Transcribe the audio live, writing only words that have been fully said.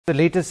The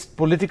latest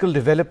political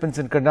developments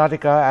in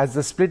Karnataka as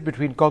the split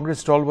between Congress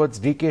stalwarts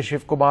DK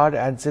Shivakumar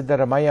and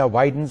Siddaramaiah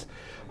widens.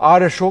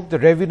 Ashok, the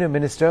revenue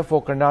minister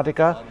for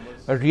Karnataka,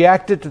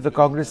 reacted to the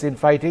Congress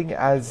infighting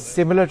as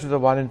similar to the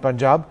one in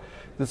Punjab.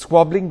 The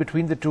squabbling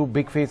between the two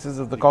big faces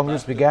of the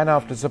Congress began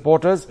after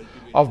supporters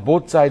of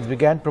both sides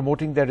began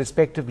promoting their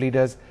respective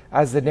leaders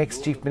as the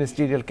next chief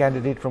ministerial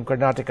candidate from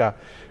Karnataka.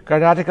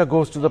 Karnataka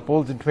goes to the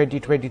polls in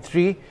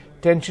 2023.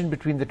 Tension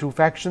between the two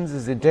factions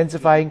is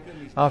intensifying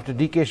after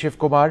DK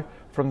Shivakumar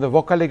from the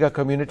Vokkaliga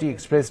community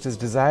expressed his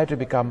desire to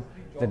become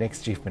the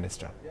next chief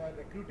minister.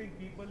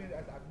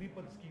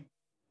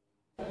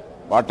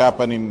 What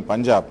happened in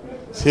Punjab,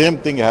 same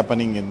thing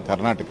happening in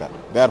Karnataka.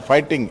 They are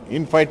fighting,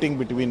 infighting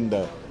between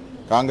the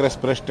Congress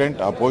president,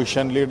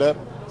 opposition leader,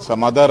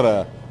 some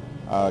other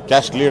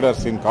caste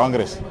leaders in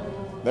Congress.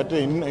 That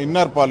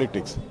inner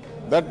politics.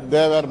 That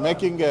they were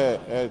making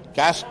a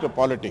caste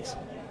politics.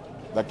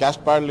 The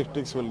caste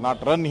politics will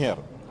not run here.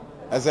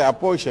 As an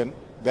opposition,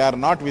 they are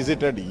not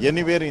visited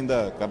anywhere in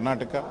the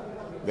Karnataka.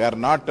 They are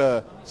not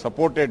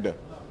supported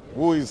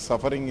who is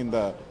suffering in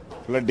the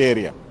flood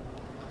area.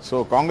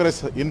 So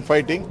Congress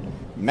infighting.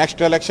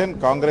 Next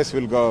election, Congress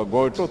will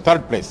go to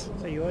third place.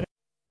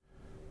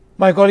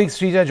 My colleague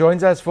Srija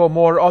joins us for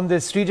more on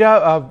this.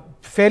 Srija,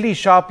 fairly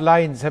sharp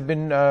lines have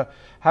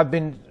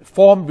been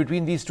formed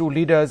between these two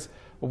leaders.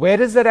 Where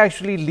does that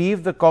actually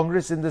leave the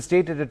Congress in the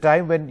state at a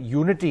time when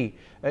unity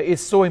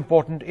is so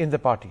important in the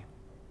party?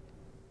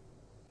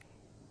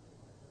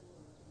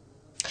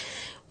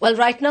 Well,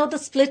 right now the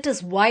split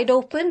is wide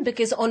open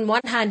because on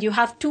one hand you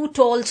have two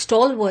tall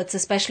stalwarts,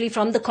 especially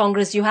from the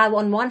Congress. You have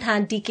on one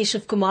hand DK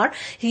Shivakumar.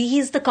 He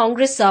is the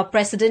Congress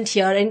president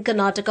here in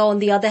Karnataka. On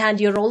the other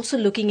hand, you're also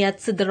looking at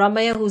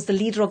Siddaramaiah, who's the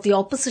leader of the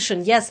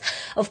opposition. Yes,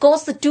 of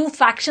course, the two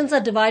factions are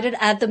divided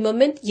at the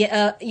moment.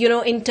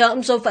 In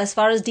terms of as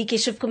far as DK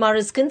Shivakumar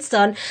is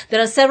concerned,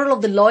 there are several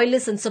of the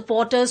loyalists and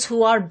supporters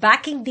who are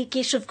backing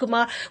DK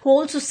Shivakumar, who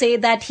also say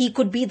that he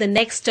could be the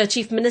next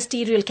chief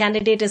ministerial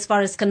candidate as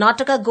far as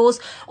Karnataka goes.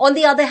 On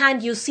the other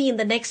hand, you see in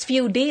the next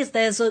few days,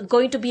 there's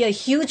going to be a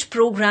huge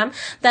program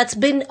that's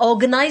been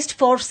organized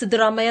for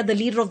Siddaramaiah, the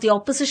leader of the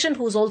opposition,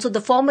 who's also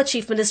the former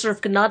chief minister of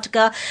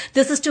Karnataka.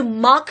 This is to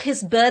mark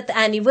his birth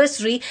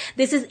anniversary.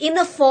 This is in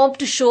a form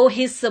to show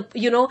his,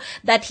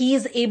 that he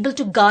is able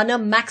to garner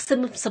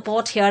maximum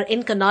support here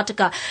in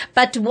Karnataka.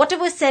 But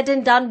whatever said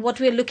and done, what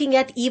we're looking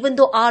at, even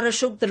though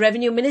Ashok, the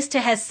revenue minister,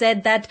 has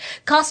said that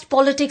caste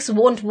politics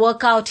won't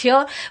work out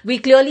here, we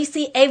clearly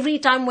see every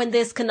time when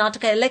there's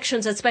Karnataka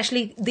elections,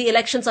 especially the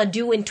elections are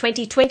due in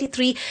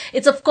 2023.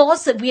 It's of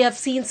course we have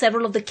seen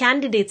several of the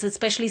candidates,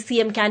 especially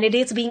CM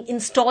candidates, being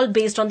installed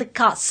based on the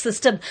caste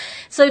system.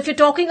 So if you're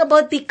talking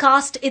about the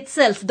caste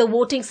itself, the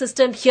voting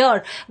system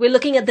here, we're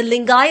looking at the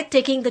Lingayat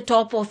taking the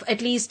top of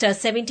at least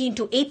 17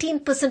 to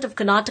 18% of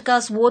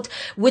Karnataka's vote,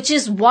 which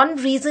is one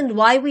reason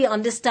why we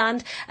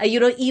understand,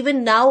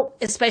 even now,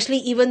 especially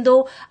even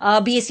though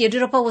B.S.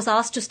 Yediyurappa was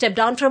asked to step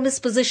down from his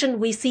position,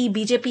 we see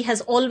BJP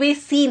has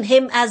always seen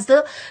him as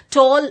the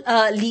tall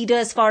leader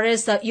as far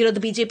as the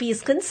BJP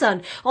is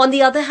concerned. On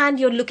the other hand,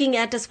 you're looking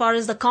at as far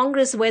as the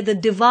Congress, where the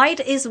divide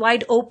is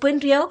wide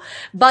open here.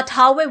 But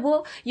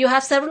however, you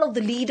have several of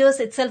the leaders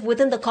itself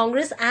within the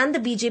Congress and the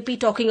BJP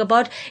talking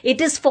about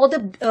it is for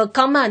the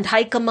Congress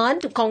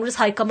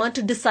High Command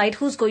to decide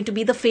who's going to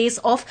be the face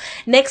of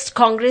next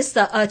Congress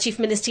chief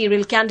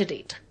ministerial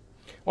candidate.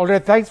 All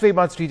right, thanks very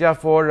much, Rita,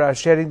 for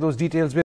sharing those details with